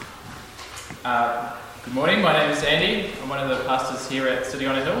Good morning, my name is Andy. I'm one of the pastors here at City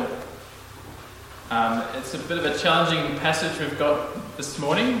on a Hill. It's a bit of a challenging passage we've got this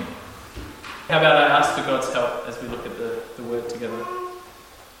morning. How about I ask for God's help as we look at the Word together?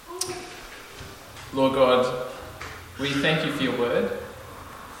 Lord God, we thank you for your Word,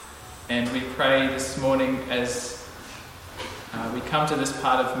 and we pray this morning as we come to this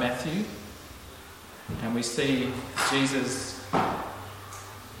part of Matthew and we see Jesus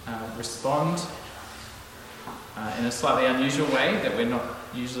respond in a slightly unusual way that we're not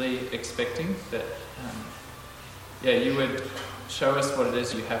usually expecting, that you would show us what it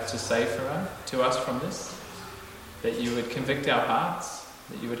is you have to say to us from this, that you would convict our hearts,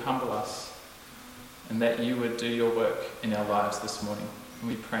 that you would humble us, and that you would do your work in our lives this morning. And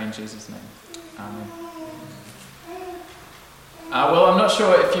we pray in Jesus' name. Amen. Well, I'm not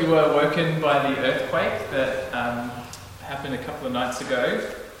sure if you were woken by the earthquake that happened a couple of nights ago.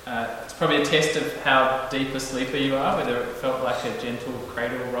 It's probably a test of how deep a sleeper you are, whether it felt like a gentle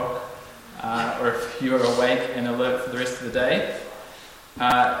cradle rock or if you were awake and alert for the rest of the day.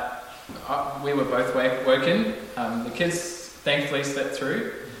 We were both woken. The kids thankfully slept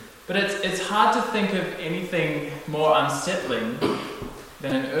through. But it's hard to think of anything more unsettling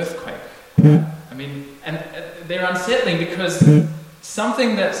than an earthquake. And they're unsettling because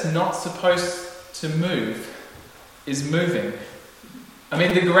something that's not supposed to move is moving.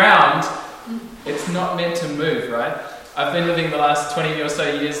 The ground, it's not meant to move, right? I've been living the last 20 or so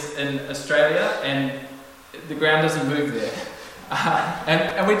years in Australia, and the ground doesn't move there.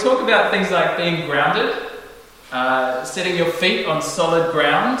 And we talk about things like being grounded, setting your feet on solid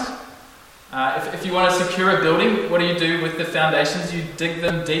ground. If you want to secure a building, what do with the foundations? You dig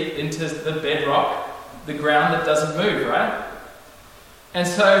them deep into the bedrock, the ground that doesn't move, right? And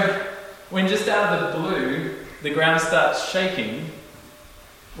so, when just out of the blue, the ground starts shaking,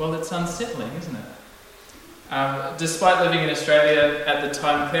 well, it's unsettling, isn't it? Despite living in Australia at the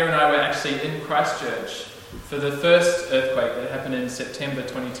time, Claire and I were actually in Christchurch for the first earthquake that happened in September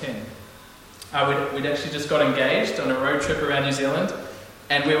 2010. We'd actually just got engaged on a road trip around New Zealand,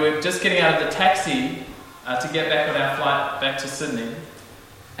 and we were just getting out of the taxi to get back on our flight back to Sydney,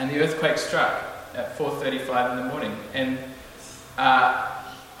 and the earthquake struck at 4:35 in the morning. And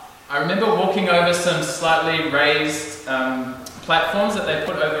I remember walking over some slightly raised platforms that they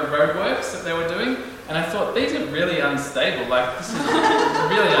put over roadworks that they were doing, and I thought, these are really unstable, this is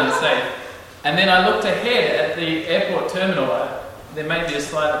really unsafe. And then I looked ahead at the airport terminal. There may be a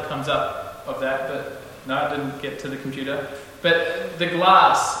slide that comes up of that, but no, it didn't get to the computer. But the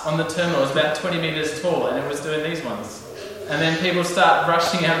glass on the terminal was about 20 metres tall, and it was doing these ones. And then people start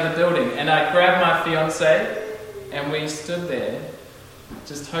rushing out of the building, and I grabbed my fiancée, and we stood there,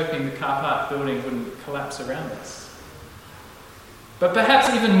 just hoping the car park building wouldn't collapse around us. But perhaps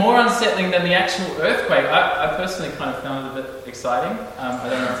even more unsettling than the actual earthquake, I personally kind of found it a bit exciting. I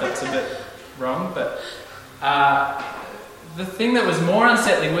don't know if that's a bit wrong, but the thing that was more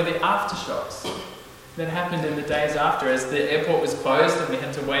unsettling were the aftershocks that happened in the days after, as the airport was closed and we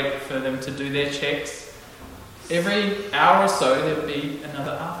had to wait for them to do their checks. Every hour or so there would be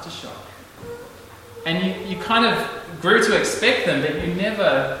another aftershock. And you kind of grew to expect them, but you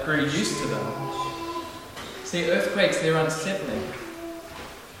never grew used to them. See, earthquakes, they're unsettling.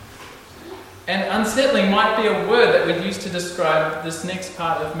 And unsettling might be a word that we use to describe this next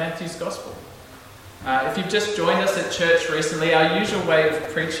part of Matthew's Gospel. If you've just joined us at church recently, our usual way of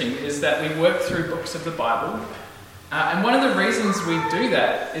preaching is that we work through books of the Bible. And one of the reasons we do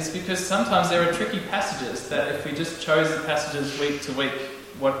that is because sometimes there are tricky passages that if we just chose the passages week to week,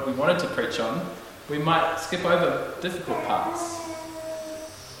 what we wanted to preach on, we might skip over difficult parts.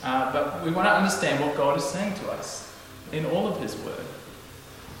 But we want to understand what God is saying to us in all of His Word.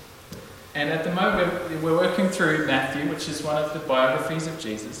 And at the moment we're working through Matthew, which is one of the biographies of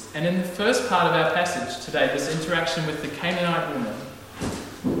Jesus. And in the first part of our passage today, this interaction with the Canaanite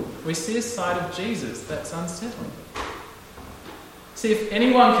woman, we see a side of Jesus that's unsettling. See, if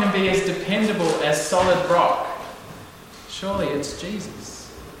anyone can be as dependable as solid rock, surely it's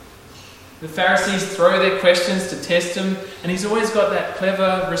Jesus. The Pharisees throw their questions to test him, and he's always got that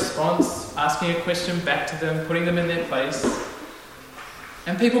clever response, asking a question back to them, putting them in their place.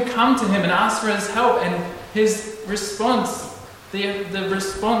 And people come to him and ask for his help, and his response, the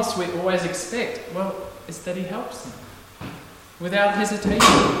response we always expect, well, is that he helps them without hesitation.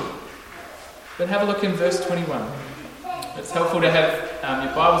 But have a look in verse 21. It's helpful to have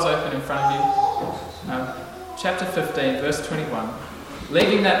your Bibles open in front of you. Chapter 15, verse 21.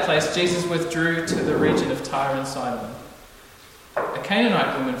 Leaving that place, Jesus withdrew to the region of Tyre and Sidon. A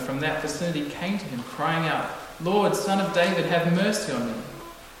Canaanite woman from that vicinity came to him, crying out, "Lord, Son of David, have mercy on me."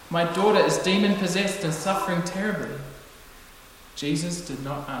 My daughter is demon-possessed and suffering terribly." Jesus did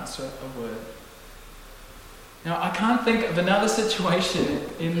not answer a word. Now, I can't think of another situation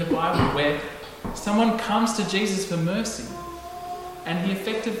in the Bible where someone comes to Jesus for mercy and he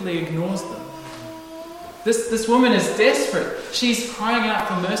effectively ignores them. This woman is desperate. She's crying out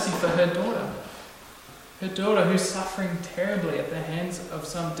for mercy for her daughter. Her daughter who's suffering terribly at the hands of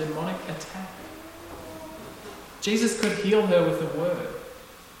some demonic attack. Jesus could heal her with a word,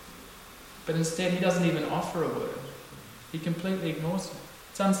 but instead he doesn't even offer a word. He completely ignores her.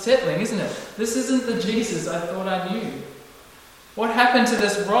 It's unsettling, isn't it? This isn't the Jesus I thought I knew. What happened to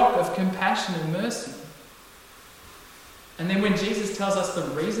this rock of compassion and mercy? And then when Jesus tells us the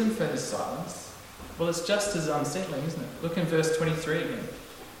reason for his silence, well, it's just as unsettling, isn't it? Look in verse 23 again.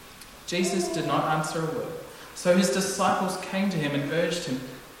 Jesus did not answer a word. So his disciples came to him and urged him,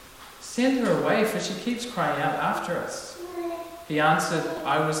 "Send her away, for she keeps crying out after us." He answered,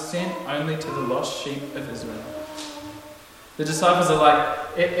 "I was sent only to the lost sheep of Israel." The disciples are like,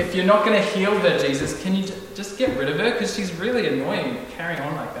 "If you're not going to heal her, Jesus, can you just get rid of her? Because she's really annoying carrying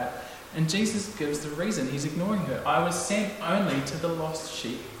on like that." And Jesus gives the reason. He's ignoring her. "I was sent only to the lost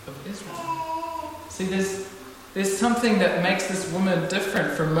sheep of Israel." See, there's something that makes this woman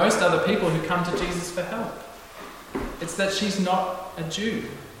different from most other people who come to Jesus for help. It's that she's not a Jew.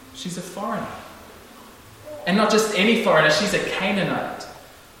 She's a foreigner. And not just any foreigner, she's a Canaanite.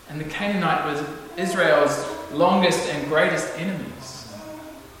 And the Canaanite was Israel's longest and greatest enemies.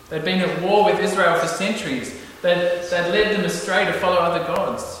 They'd been at war with Israel for centuries. They'd led them astray to follow other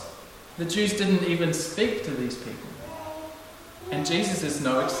gods. The Jews didn't even speak to these people. And Jesus is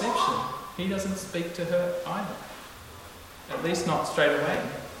no exception. He doesn't speak to her either. At least not straight away.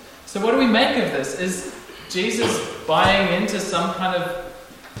 So what do we make of this? Is Jesus buying into some kind of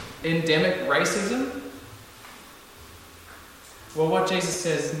endemic racism? Well, what Jesus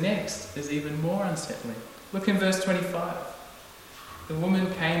says next is even more unsettling. Look in verse 25. The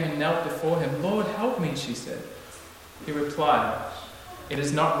woman came and knelt before him. "Lord, help me," she said. He replied, "It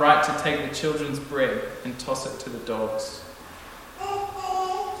is not right to take the children's bread and toss it to the dogs."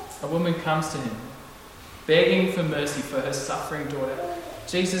 A woman comes to him, begging for mercy for her suffering daughter.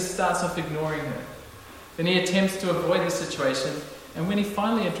 Jesus starts off ignoring her. Then he attempts to avoid the situation, and when he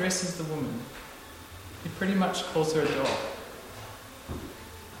finally addresses the woman, he pretty much calls her a dog.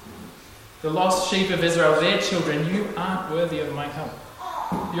 The lost sheep of Israel, their children, you aren't worthy of my help.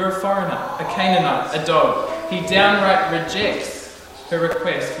 You're a foreigner, a Canaanite, a dog. He downright rejects her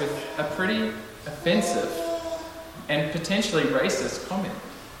request with a pretty offensive and potentially racist comment.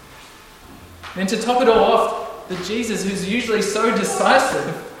 Then to top it all off, the Jesus who's usually so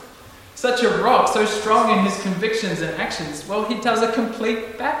decisive, such a rock, so strong in his convictions and actions, well, he does a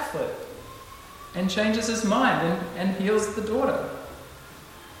complete backflip and changes his mind and heals the daughter.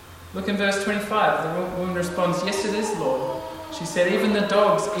 Look in verse 25. The woman responds, "Yes, it is, Lord." She said, "Even the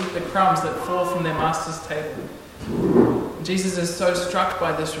dogs eat the crumbs that fall from their master's table." Jesus is so struck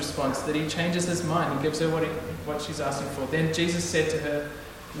by this response that he changes his mind and gives her what she's asking for. Then Jesus said to her,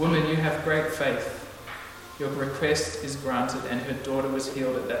 "Woman, you have great faith. Your request is granted," and her daughter was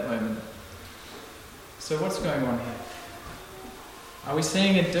healed at that moment. So what's going on here? Are we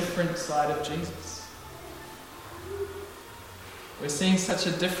seeing a different side of Jesus? We're seeing such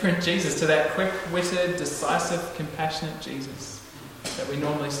a different Jesus to that quick-witted, decisive, compassionate Jesus that we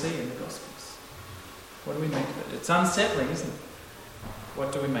normally see in the Gospels. What do we make of it? It's unsettling, isn't it?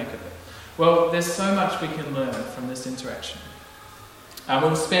 What do we make of it? Well, there's so much we can learn from this interaction.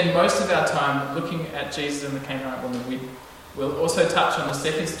 We'll spend most of our time looking at Jesus and the Canaanite woman. We'll also touch on the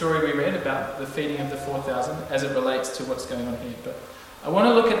second story we read about the feeding of the 4,000 as it relates to what's going on here. But I want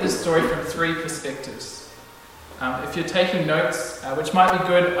to look at this story from three perspectives. If you're taking notes, which might be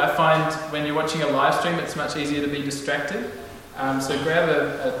good, I find when you're watching a live stream it's much easier to be distracted. So grab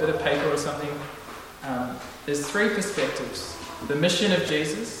a bit of paper or something. There's three perspectives. The mission of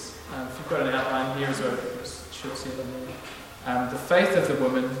Jesus. If you've got an outline here as well, she'll see it on there. The faith of the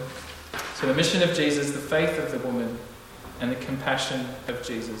woman. So the mission of Jesus, the faith of the woman, and the compassion of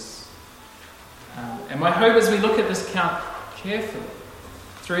Jesus. And my hope as we look at this account carefully,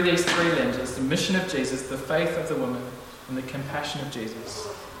 through these three lenses, the mission of Jesus, the faith of the woman, and the compassion of Jesus,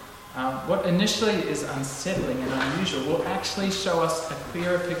 what initially is unsettling and unusual will actually show us a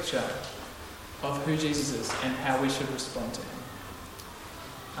clearer picture of who Jesus is and how we should respond to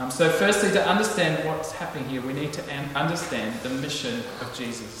him. So firstly, to understand what's happening here, we need to understand the mission of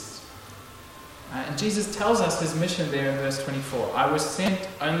Jesus. And Jesus tells us his mission there in verse 24. "I was sent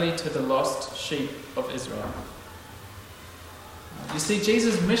only to the lost sheep of Israel." You see,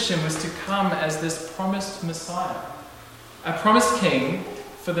 Jesus' mission was to come as this promised Messiah, a promised king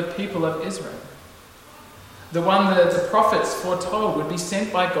for the people of Israel. The one that the prophets foretold would be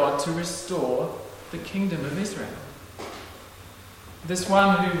sent by God to restore the kingdom of Israel. This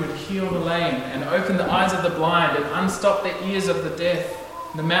one who would heal the lame and open the eyes of the blind and unstop the ears of the deaf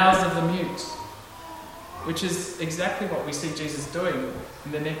and the mouths of the mute, which is exactly what we see Jesus doing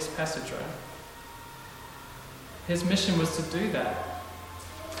in the next passage, right? His mission was to do that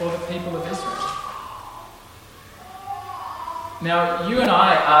for the people of Israel. Now, you and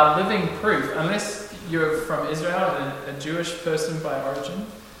I are living proof, unless you're from Israel and a Jewish person by origin,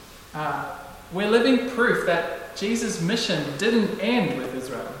 we're living proof that Jesus' mission didn't end with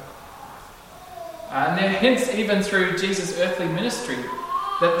Israel. And there are hints even through Jesus' earthly ministry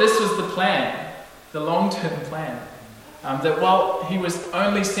that this was the plan, the long-term plan, that while he was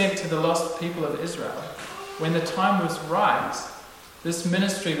only sent to the lost people of Israel, when the time was right, this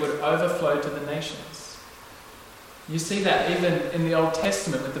ministry would overflow to the nations. You see that even in the Old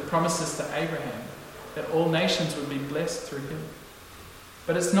Testament with the promises to Abraham, that all nations would be blessed through him.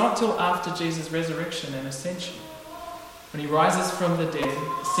 But it's not till after Jesus' resurrection and ascension, when he rises from the dead,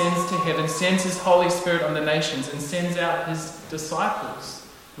 ascends to heaven, sends his Holy Spirit on the nations, and sends out his disciples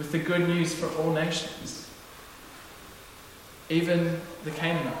with the good news for all nations, even the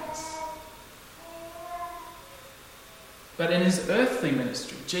Canaanites. But in his earthly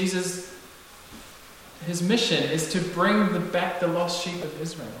ministry, Jesus, his mission is to bring back the lost sheep of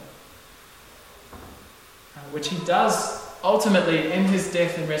Israel, which he does ultimately in his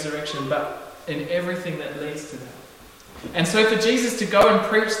death and resurrection, but in everything that leads to that. And so for Jesus to go and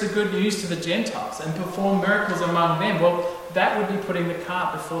preach the good news to the Gentiles and perform miracles among them, well, that would be putting the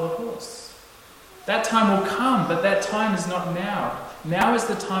cart before the horse. That time will come, but that time is not now. Now is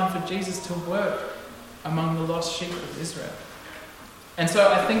the time for Jesus to work among the lost sheep of Israel. And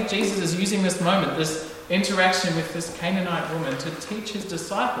so I think Jesus is using this moment, this interaction with this Canaanite woman, to teach his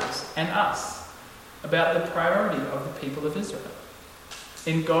disciples and us about the priority of the people of Israel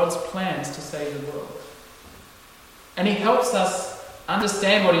in God's plans to save the world. And he helps us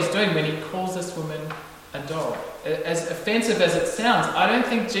understand what he's doing when he calls this woman a dog. As offensive as it sounds, I don't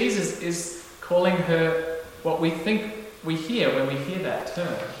think Jesus is calling her what we think we hear when we hear that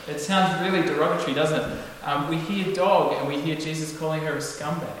term. It sounds really derogatory, doesn't it? We hear dog and we hear Jesus calling her a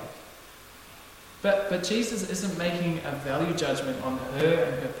scumbag. But Jesus isn't making a value judgment on her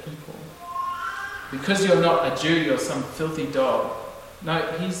and her people. Because you're not a Jew, you're some filthy dog. No,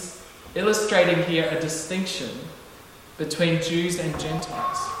 he's illustrating here a distinction between Jews and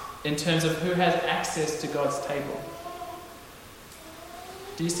Gentiles in terms of who has access to God's table.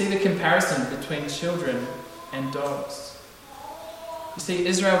 Do you see the comparison between children and dogs? You see,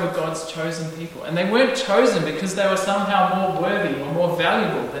 Israel were God's chosen people, and they weren't chosen because they were somehow more worthy or more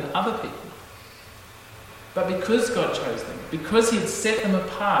valuable than other people. But because God chose them, because he had set them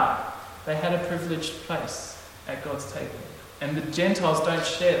apart, they had a privileged place at God's table. And the Gentiles don't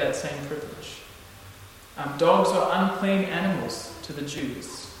share that same privilege. Dogs are unclean animals to the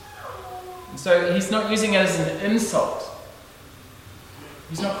Jews. And so he's not using it as an insult.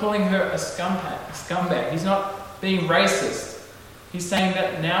 He's not calling her a scumbag. He's not being racist. He's saying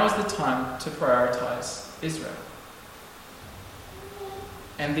that now is the time to prioritize Israel.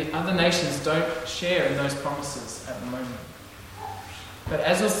 And the other nations don't share in those promises at the moment. But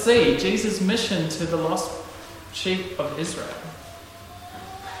as you'll see, Jesus' mission to the lost sheep of Israel,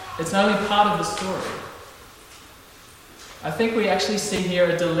 it's only part of the story. I think we actually see here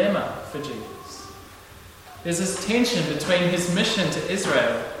a dilemma for Jesus. There's this tension between his mission to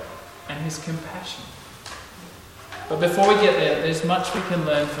Israel and his compassion. But before we get there, there's much we can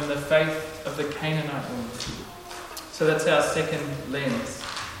learn from the faith of the Canaanite woman. So that's our second lens,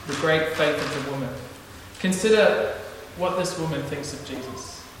 the great faith of the woman. Consider what this woman thinks of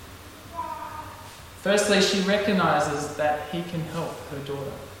Jesus. Firstly, she recognizes that he can help her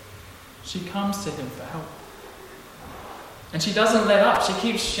daughter. She comes to him for help. And she doesn't let up. She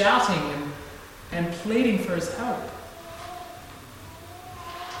keeps shouting and pleading for his help.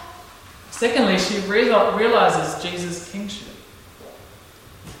 Secondly, she realizes Jesus' kingship.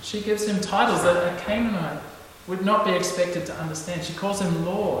 She gives him titles that a Canaanite would not be expected to understand. She calls him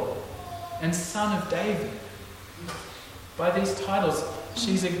Lord and Son of David. By these titles,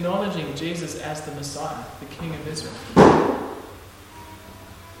 she's acknowledging Jesus as the Messiah, the King of Israel.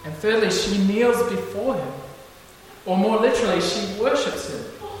 And thirdly, she kneels before him. Or more literally, she worships him.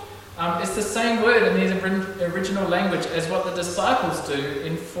 It's the same word in the original language as what the disciples do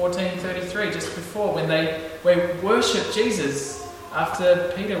in 14:33, just before, when they worship Jesus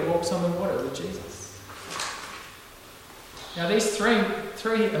after Peter walks on the water with Jesus. Now these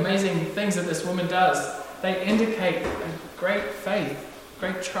three amazing things that this woman does, they indicate a great faith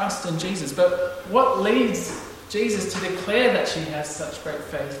great trust in Jesus. But what leads Jesus to declare that she has such great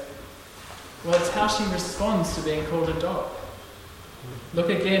faith? Well, it's how she responds to being called a dog. Look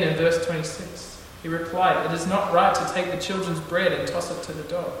again in verse 26. He replied, "It is not right to take the children's bread and toss it to the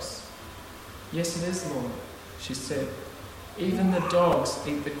dogs." "Yes, it is, Lord," she said. "Even the dogs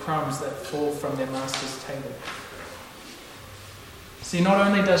eat the crumbs that fall from their master's table." See, not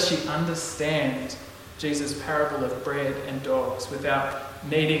only does she understand Jesus' parable of bread and dogs without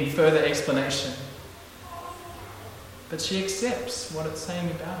needing further explanation, but she accepts what it's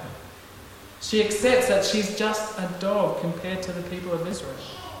saying about her. She accepts that she's just a dog compared to the people of Israel.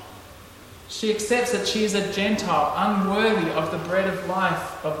 She accepts that she is a Gentile, unworthy of the bread of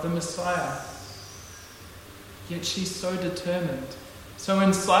life of the Messiah. Yet she's so determined, so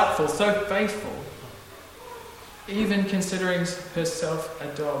insightful, so faithful. Even considering herself a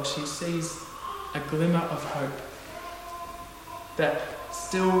dog, she sees a glimmer of hope that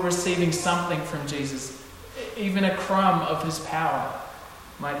still receiving something from Jesus, even a crumb of his power,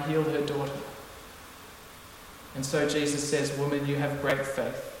 might heal her daughter. And so Jesus says, "Woman, you have great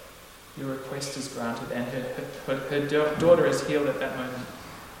faith. Your request is granted," and her daughter is healed at that moment.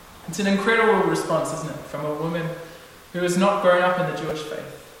 It's an incredible response, isn't it, from a woman who has not grown up in the Jewish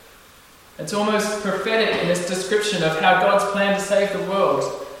faith. It's almost prophetic in its description of how God's plan to save the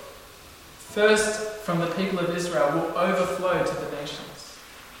world, first from the people of Israel, will overflow to the nations.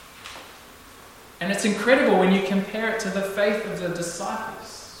 And it's incredible when you compare it to the faith of the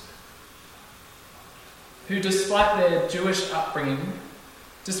disciples, who, despite their Jewish upbringing,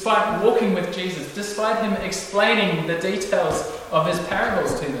 despite walking with Jesus, despite him explaining the details of his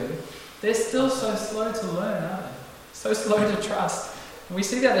parables to them, they're still so slow to learn, aren't they? So slow to trust. And we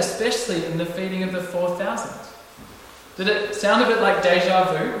see that especially in the feeding of the 4,000. Did it sound a bit like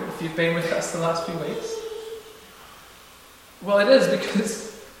deja vu if you've been with us the last few weeks? Well, it is,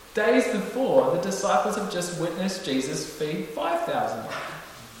 because days before, the disciples have just witnessed Jesus feed 5,000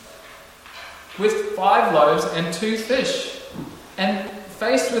 with 5 loaves and 2 fish. And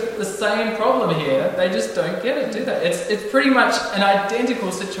faced with the same problem here, they just don't get it, do they? It's pretty much an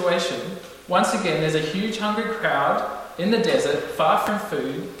identical situation. Once again, there's a huge hungry crowd in the desert, far from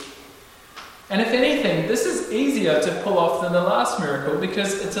food. And if anything, this is easier to pull off than the last miracle,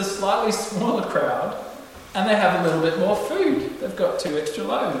 because it's a slightly smaller crowd and they have a little bit more food. They've got 2 extra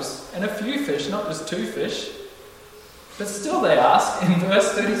loaves and a few fish, not just 2 fish. But still they ask in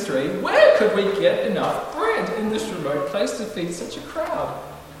verse 33, "Where could we get enough bread in this remote place to feed such a crowd?"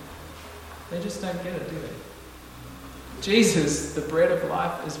 They just don't get it, do they? Jesus, the bread of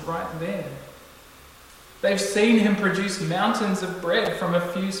life, is right there. They've seen him produce mountains of bread from a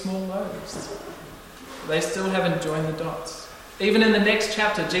few small loaves. They still haven't joined the dots. Even in the next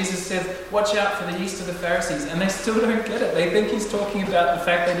chapter, Jesus says, "Watch out for the yeast of the Pharisees," and they still don't get it. They think he's talking about the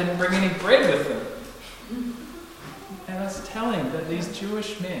fact they didn't bring any bread with them. And that's telling that these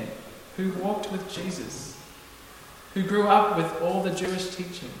Jewish men who walked with Jesus, who grew up with all the Jewish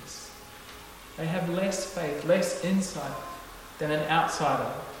teachings, they have less faith, less insight than an outsider,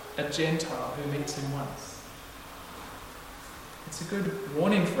 a Gentile who meets him once. It's a good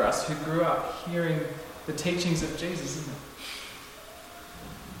warning for us who grew up hearing the teachings of Jesus, isn't it?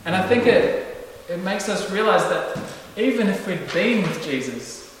 And I think it makes us realize that even if we'd been with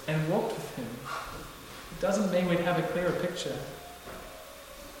Jesus and walked with him, it doesn't mean we'd have a clearer picture.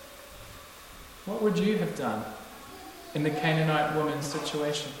 What would you have done in the Canaanite woman's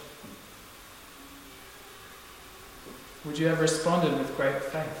situation? Would you have responded with great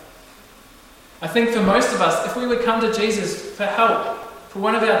faith? I think for most of us, if we would come to Jesus for help for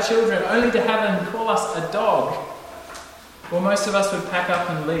one of our children, only to have him call us a dog, well, most of us would pack up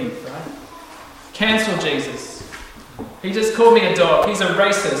and leave, right? Cancel Jesus. He just called me a dog. He's a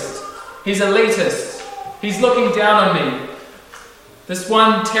racist. He's elitist. He's looking down on me. This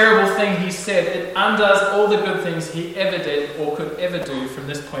one terrible thing he said, it undoes all the good things he ever did or could ever do from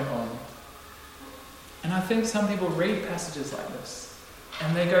this point on. And I think some people read passages like this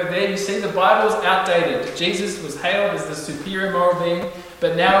and they go, there you see, the Bible's outdated. Jesus was hailed as the superior moral being,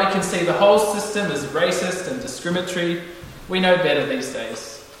 but now we can see the whole system is racist and discriminatory. We know better these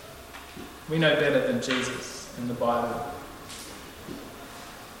days. We know better than Jesus and the Bible.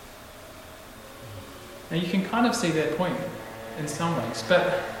 Now you can kind of see their point in some ways,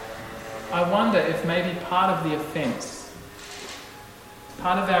 but I wonder if maybe part of the offence,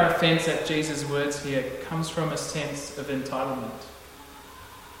 part of our offence at Jesus' words here comes from a sense of entitlement.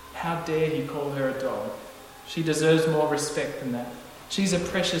 How dare he call her a dog? She deserves more respect than that. She's a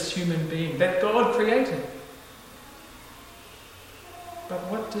precious human being that God created. But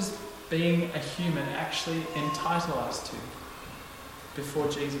what does being a human actually entitle us to? before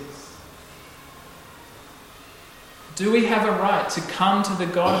Jesus? Do we have a right to come to the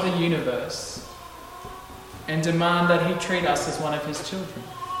God of the universe and demand that he treat us as one of his children?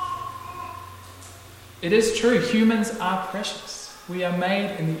 It is true, humans are precious. We are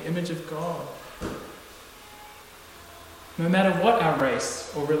made in the image of God. No matter what our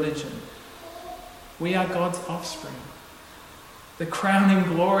race or religion, we are God's offspring, the crowning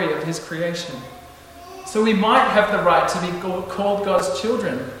glory of his creation. So we might have the right to be called God's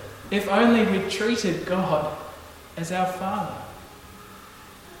children if only we treated God as our Father,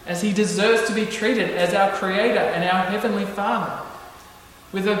 as he deserves to be treated as our Creator and our Heavenly Father,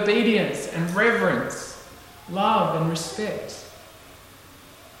 with obedience and reverence, love and respect.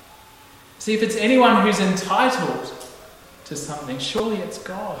 See, if it's anyone who's entitled to something, surely it's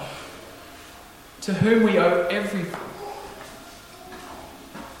God, to whom we owe everything.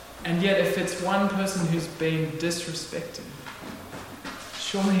 And yet, if it's one person who's been disrespected,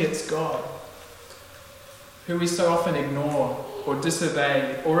 surely it's God, who we so often ignore or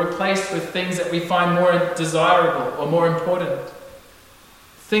disobey or replace with things that we find more desirable or more important.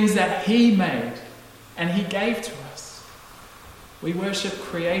 Things that he made and he gave to us. We worship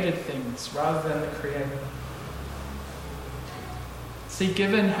created things rather than the Creator. See,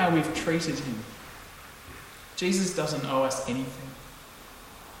 given how we've treated him, Jesus doesn't owe us anything.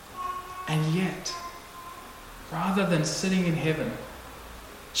 And yet, rather than sitting in heaven,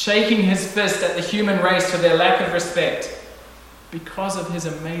 shaking his fist at the human race for their lack of respect, because of his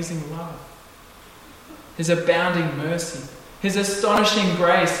amazing love, his abounding mercy, his astonishing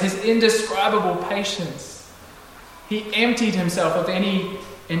grace, his indescribable patience, he emptied himself of any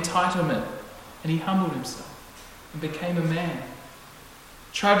entitlement and he humbled himself and became a man,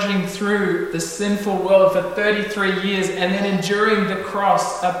 trudging through the sinful world for 33 years and then enduring the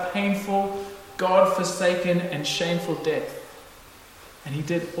cross, a painful, God-forsaken and shameful death. And he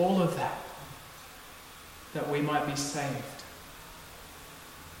did all of that we might be saved.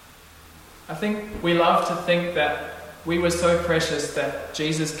 I think we love to think that we were so precious that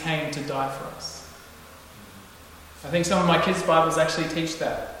Jesus came to die for us. I think some of my kids' Bibles actually teach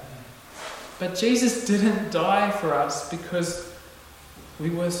that. But Jesus didn't die for us because we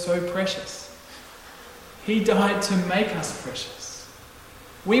were so precious. He died to make us precious.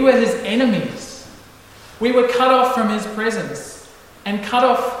 We were his enemies. We were cut off from his presence and cut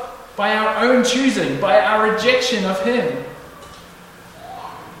off by our own choosing, by our rejection of him.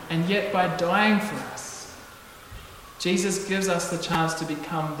 And yet by dying for us, Jesus gives us the chance to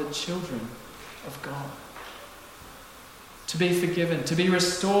become the children of God. To be forgiven, to be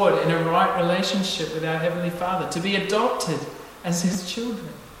restored in a right relationship with our Heavenly Father, to be adopted as his children.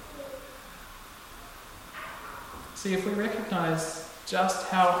 See, if we recognize just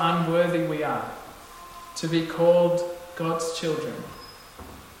how unworthy we are to be called God's children,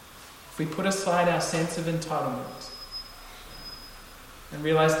 if we put aside our sense of entitlement and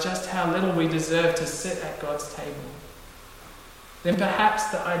realize just how little we deserve to sit at God's table, then perhaps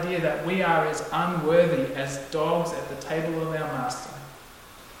the idea that we are as unworthy as dogs at the table of our master,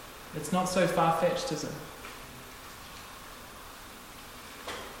 it's not so far-fetched, is it?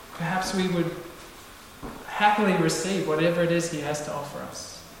 Perhaps we would happily receive whatever it is he has to offer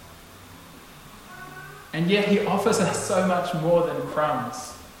us. And yet he offers us so much more than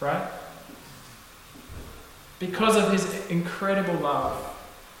crumbs, right? Because of his incredible love,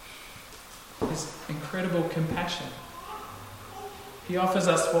 his incredible compassion, he offers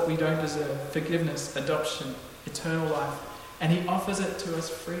us what we don't deserve: forgiveness, adoption, eternal life. And he offers it to us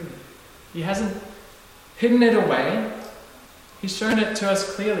freely. He hasn't hidden it away. He's shown it to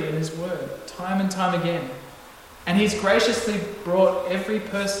us clearly in his word, time and time again. And he's graciously brought every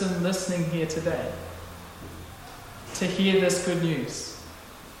person listening here today to hear this good news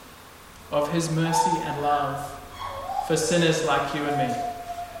of his mercy and love for sinners like you and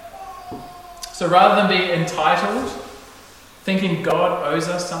me. So rather than be entitled, thinking God owes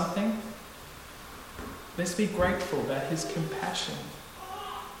us something, let's be grateful that his compassion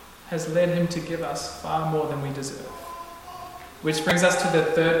has led him to give us far more than we deserve. Which brings us to the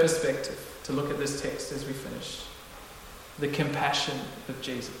third perspective to look at this text as we finish: the compassion of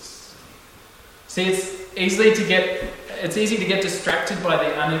Jesus. See, it's easy to get distracted by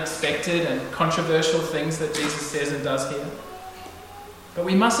the unexpected and controversial things that Jesus says and does here. But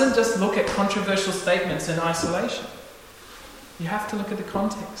we mustn't just look at controversial statements in isolation. You have to look at the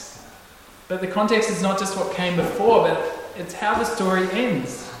context. But the context is not just what came before, but it's how the story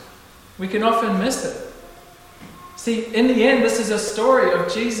ends. We can often miss it. See, in the end, this is a story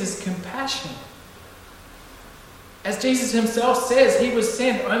of Jesus' compassion. As Jesus himself says, he was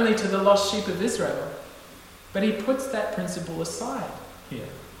sent only to the lost sheep of Israel. But he puts that principle aside here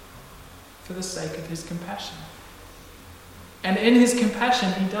for the sake of his compassion. And in his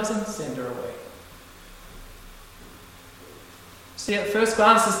compassion, he doesn't send her away. See, at first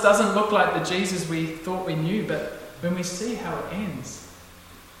glance, this doesn't look like the Jesus we thought we knew, but when we see how it ends,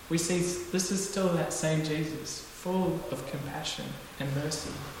 we see this is still that same Jesus, full of compassion and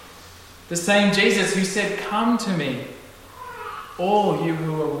mercy. The same Jesus who said, "Come to me, all you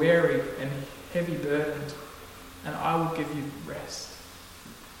who are weary and heavy burdened, and I will give you rest.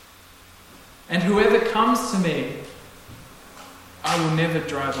 And whoever comes to me, I will never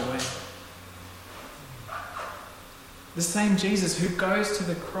drive away." The same Jesus who goes to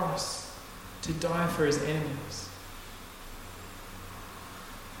the cross to die for his enemies.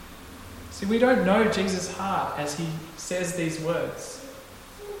 See, we don't know Jesus' heart as he says these words.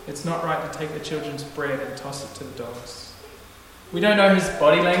 It's not right to take the children's bread and toss it to the dogs. We don't know his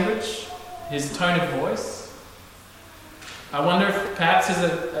body language, his tone of voice. I wonder if perhaps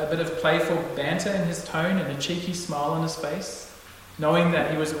there's a bit of playful banter in his tone and a cheeky smile on his face, knowing that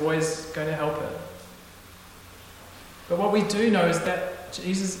he was always going to help her. But what we do know is that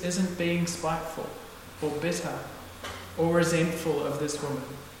Jesus isn't being spiteful or bitter or resentful of this woman.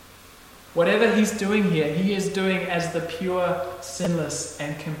 Whatever he's doing here, he is doing as the pure, sinless,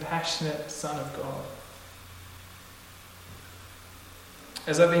 and compassionate Son of God.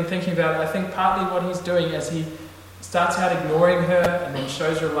 As I've been thinking about it, I think partly what he's doing as he starts out ignoring her and then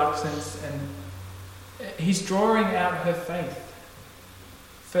shows reluctance, and he's drawing out her faith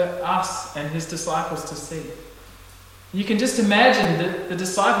for us and his disciples to see. You can just imagine the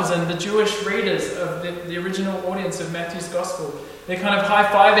disciples and the Jewish readers of the original audience of Matthew's Gospel. They're kind of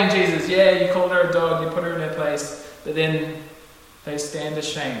high-fiving Jesus. Yeah, you called her a dog, you put her in her place. But then they stand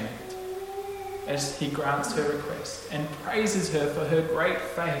ashamed as he grants her request and praises her for her great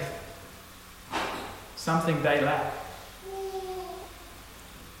faith, something they lack.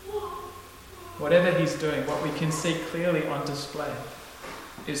 Whatever he's doing, what we can see clearly on display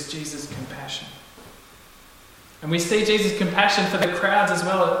is Jesus' compassion. And we see Jesus' compassion for the crowds as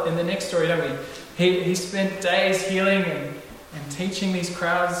well in the next story, don't we? He spent days healing and teaching these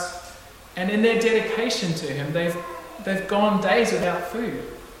crowds, and in their dedication to him, they've gone days without food.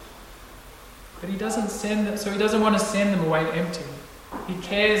 But he doesn't send them, so he doesn't want to send them away empty. He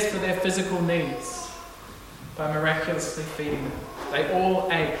cares for their physical needs by miraculously feeding them. They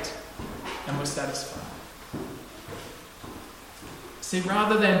all ate and were satisfied. See,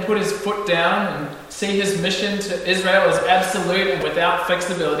 rather than put his foot down and see his mission to Israel as absolute and without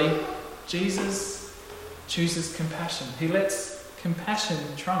flexibility, Jesus chooses compassion. He lets compassion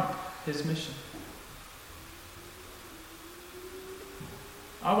trump his mission.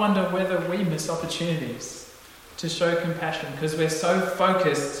 I wonder whether we miss opportunities to show compassion because we're so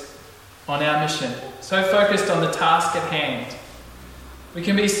focused on our mission, so focused on the task at hand. We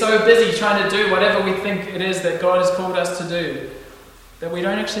can be so busy trying to do whatever we think it is that God has called us to do that we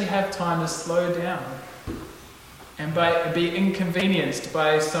don't actually have time to slow down and be inconvenienced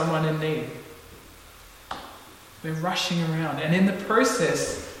by someone in need. We're rushing around, and in the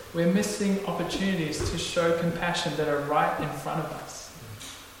process, we're missing opportunities to show compassion that are right in front of us.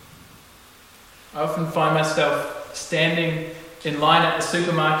 I often find myself standing in line at the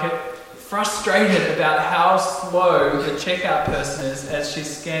supermarket, frustrated about how slow the checkout person is as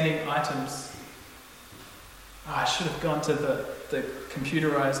she's scanning items. Oh, I should have gone to the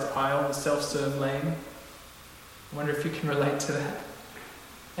computerized aisle, the self-serve lane. I wonder if you can relate to that.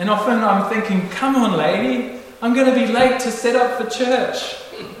 And often I'm thinking, come on lady, I'm going to be late to set up for church.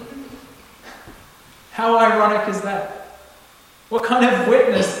 How ironic is that? What kind of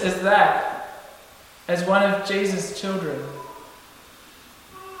witness is that as one of Jesus' children?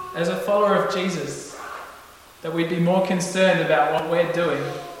 As a follower of Jesus, that we'd be more concerned about what we're doing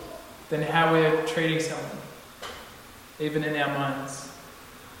than how we're treating someone, even in our minds.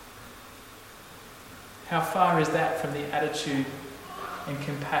 How far is that from the attitude and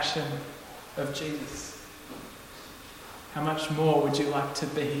compassion of Jesus? How much more would you like to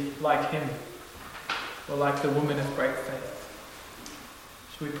be like him, or like the woman of great faith?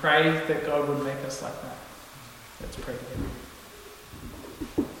 Should we pray that God would make us like that? Let's pray together.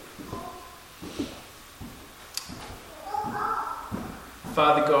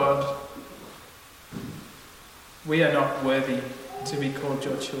 Father God, we are not worthy to be called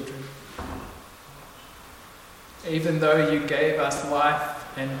your children. Even though you gave us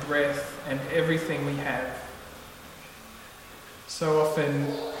life and breath and everything we have, so often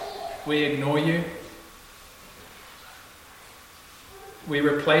we ignore you. We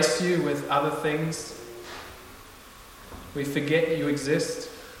replace you with other things. We forget you exist.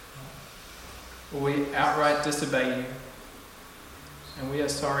 or we outright disobey you. And we are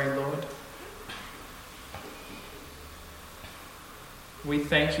sorry, Lord. We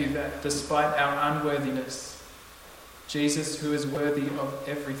thank you that despite our unworthiness, Jesus, who is worthy of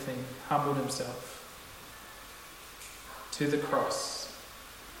everything, humbled himself to the cross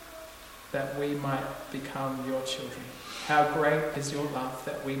that we might become your children. How great is your love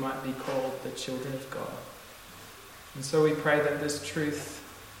that we might be called the children of God. And so we pray that this truth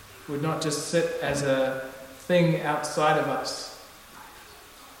would not just sit as a thing outside of us,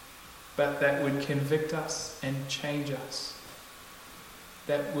 but that would convict us and change us,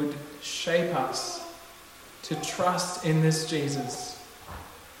 that would shape us to trust in this Jesus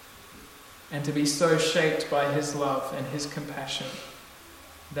and to be so shaped by his love and his compassion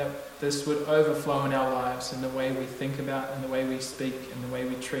that this would overflow in our lives in the way we think about, in the way we speak, in the way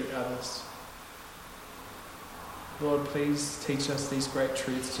we treat others. Lord, please teach us these great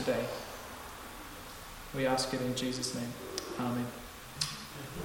truths today. We ask it in Jesus' name. Amen.